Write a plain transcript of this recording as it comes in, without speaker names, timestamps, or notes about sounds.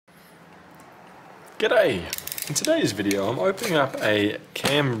G'day! In today's video I'm opening up a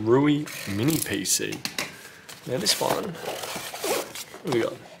Kamrui mini PC. Now this one, what do we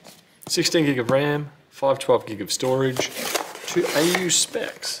got? 16 gig of RAM, 512 gig of storage, 2 AU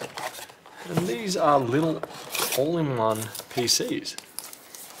specs. And these are little all-in-one PCs.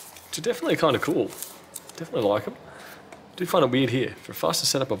 Which are definitely kind of cool. Definitely like them. Do find it weird here. For faster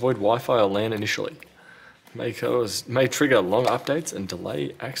setup, avoid Wi-Fi or LAN initially. May trigger long updates and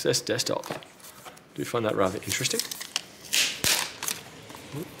delay access desktop. Do find that rather interesting.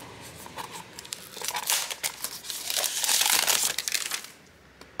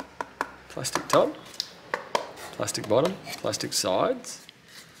 Plastic top, plastic bottom, plastic sides.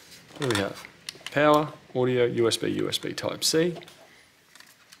 What do we have? Power, audio, USB Type-C.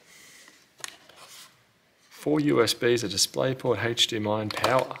 4 USBs, a DisplayPort, HDMI and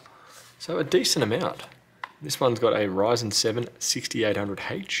power. So a decent amount. This one's got a Ryzen 7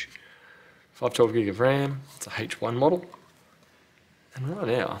 6800H. 512 gig of RAM, it's a H1 model. And right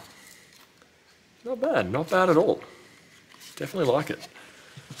now, not bad at all. Definitely like it.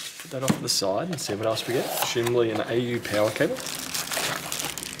 Put that off to the side and see what else we get. Presumably an AU power cable.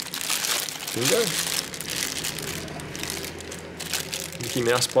 Bingo. Mickey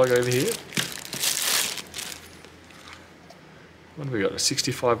Mouse plug over here. What have we got? A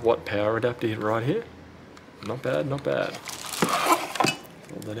 65 watt power adapter right here. Not bad, not bad.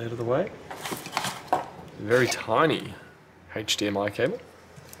 Pull that out of the way. Very tiny HDMI cable.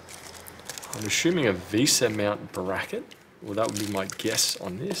 I'm assuming a VESA mount bracket. Well, that would be my guess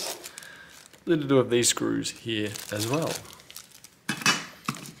on this. A little bit of these screws here as well.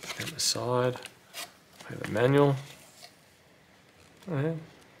 On the side, we have a manual. Oh yeah,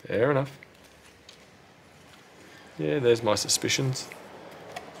 fair enough. Yeah, there's my suspicions.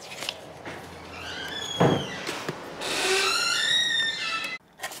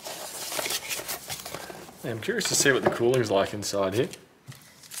 I'm curious to see what the cooling's like inside here.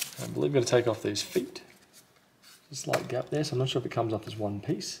 I believe I'm going to take off these feet. There's a slight gap there, so I'm not sure if it comes off as one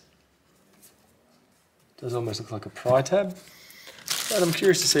piece. It does almost look like a pry tab. But I'm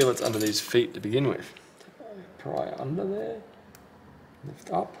curious to see what's under these feet to begin with. Pry under there.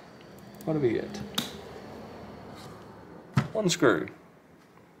 Lift up. What do we get? 1 screw.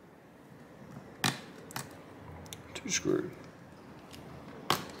 2 screw.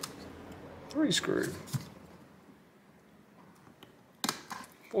 3 screw.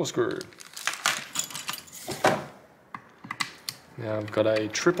 4 screw. Now I've got a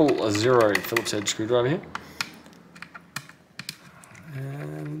 000 Phillips head screwdriver here.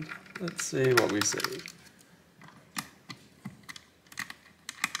 And let's see what we see.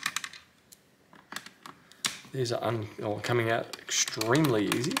 These are coming out extremely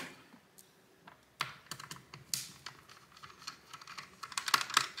easy.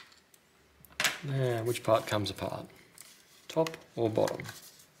 Now, which part comes apart? Top or bottom?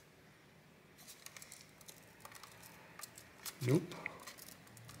 Nope.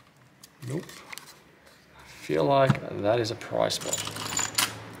 Nope. I feel like that is a price spot.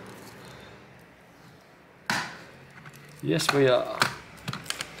 Yes, we are.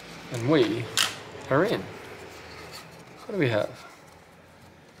 And we are in. What do we have?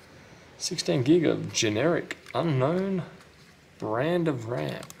 16 gig of generic, unknown brand of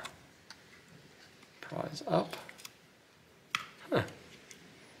RAM. Price up. Huh.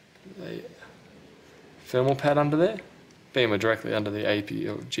 The thermal pad under there. Beamer directly under the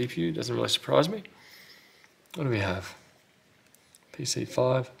APU or GPU, doesn't really surprise me. What do we have?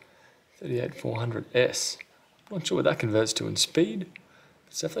 PC5 38400S. Not sure what that converts to in speed.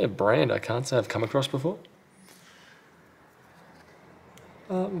 It's definitely a brand I can't say I've come across before.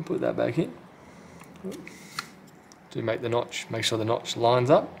 We'll put that back in. Do make the notch, make sure the notch lines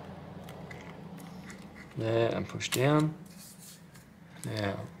up. There, and push down.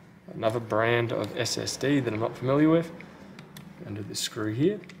 Now, another brand of SSD that I'm not familiar with. Under this screw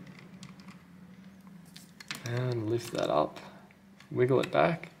here. And lift that up, wiggle it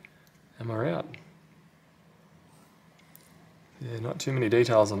back, and we're out. Yeah, not too many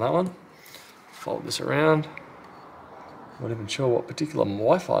details on that one. Fold this around. Not even sure what particular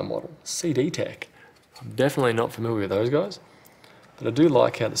Wi-Fi model. CD Tech. I'm definitely not familiar with those guys. But I do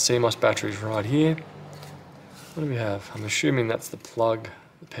like how the CMOS battery is right here. What do we have? I'm assuming that's the plug,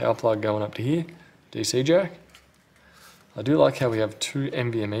 the power plug going up to here. DC jack. I do like how we have 2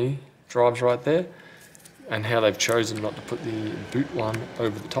 NVMe drives right there. And how they've chosen not to put the boot one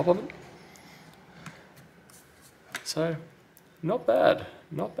over the top of it. So, not bad.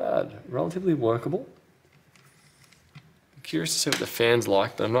 Not bad. Relatively workable. Curious to see what the fan's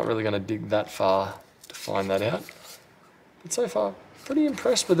like, but I'm not really going to dig that far to find that out. But so far, pretty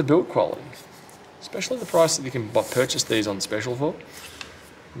impressed with the build quality. especially the price that you can purchase these on special for.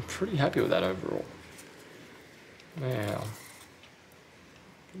 I'm pretty happy with that overall. Now,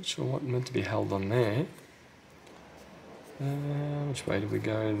 not sure what meant to be held on there. Which way did we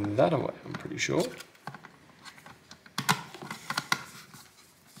go? That way, I'm pretty sure.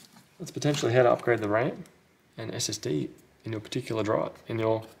 Let's potentially how to upgrade the RAM and SSD in your particular drive, in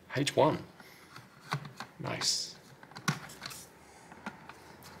your H1. Nice.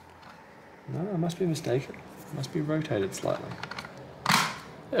 No, I must be mistaken. It must be rotated slightly.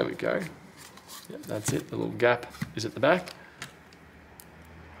 There we go. Yep, that's it. The little gap is at the back.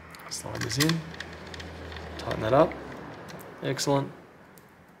 Slide this in. Tighten that up. Excellent.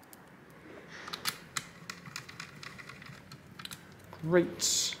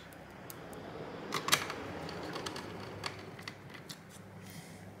 Great.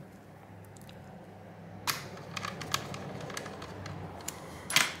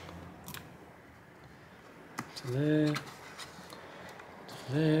 To there. To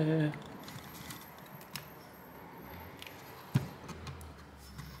there.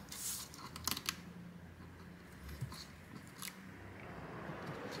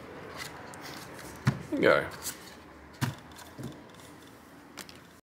 There we go.